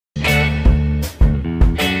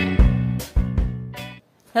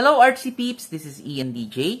Hello artsy peeps, this is Ian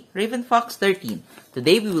DJ, RavenFox13.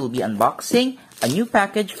 Today we will be unboxing a new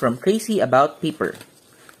package from Crazy About Paper.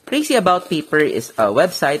 Crazy About Paper is a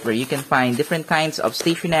website where you can find different kinds of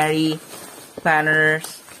stationery,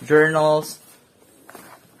 planners, journals,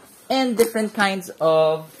 and different kinds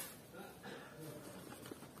of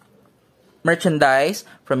merchandise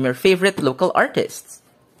from your favorite local artists.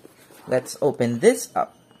 Let's open this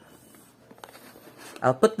up.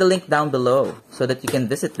 I'll put the link down below so that you can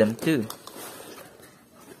visit them too.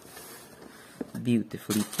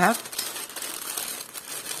 Beautifully packed.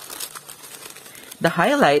 The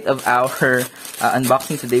highlight of our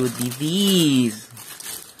unboxing today would be these.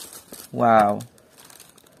 Wow.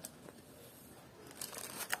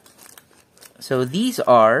 So these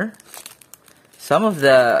are some of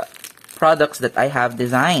the products that I have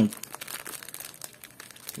designed.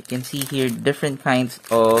 You can see here different kinds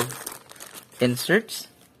of inserts.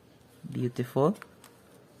 Beautiful.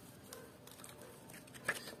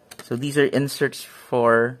 So these are inserts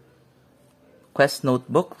for Quest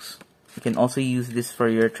notebooks. You can also use this for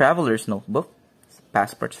your traveler's notebook,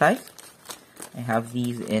 passport size. I have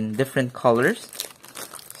these in different colors.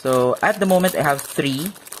 So at the moment I have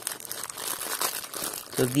 3.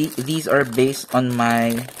 So these are based on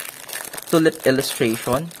my tulip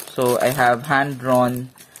illustration. So I have hand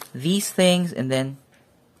drawn these things and then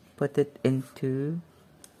put it into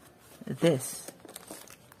this.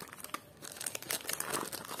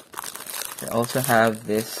 I also have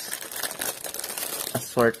this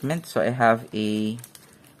assortment. So I have a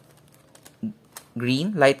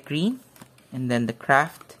green, light green, and then the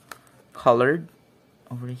craft colored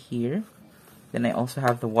over here. Then I also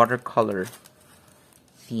have the watercolor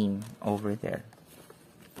theme over there.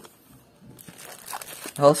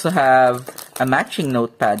 I also have a matching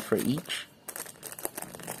notepad for each,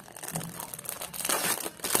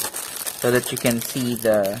 so that you can see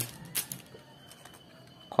the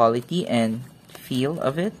quality and feel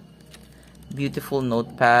of it. Beautiful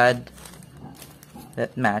notepad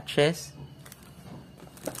that matches.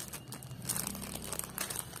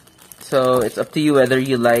 So it's up to you whether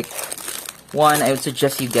you like one. I would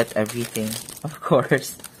suggest you get everything, of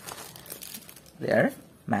course. There,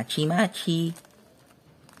 matchy matchy.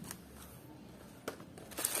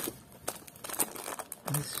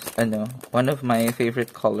 One of my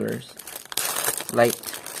favorite colors, light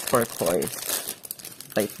turquoise,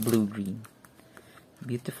 light blue-green.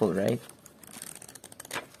 Beautiful, right?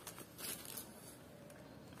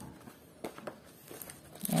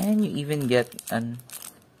 And you even get a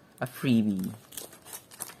freebie.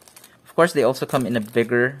 Of course, they also come in a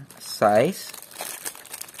bigger size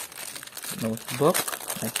notebook,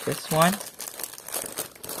 like this one.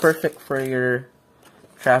 Perfect for your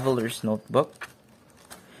traveler's notebook.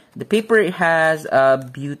 The paper has a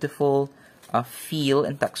beautiful feel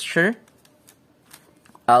and texture.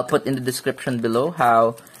 I'll put in the description below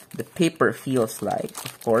how the paper feels like,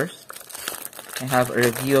 of course. I have a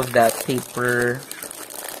review of that paper,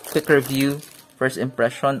 quick review, first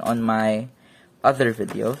impression on my other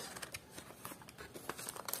videos.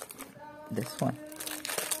 This one.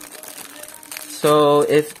 So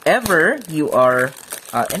if ever you are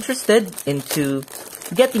interested into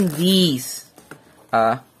getting these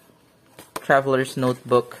traveler's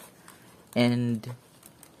notebook and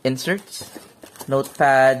inserts,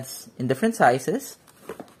 notepads in different sizes,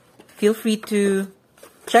 feel free to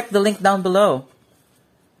check the link down below.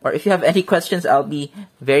 Or if you have any questions, I'll be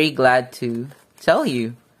very glad to tell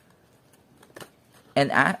you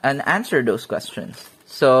and answer those questions.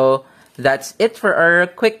 So that's it for our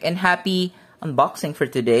quick and happy unboxing for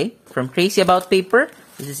today. From Crazy About Paper,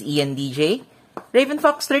 this is Ian DJ,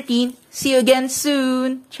 RavenFox13. See you again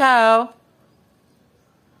soon. Ciao!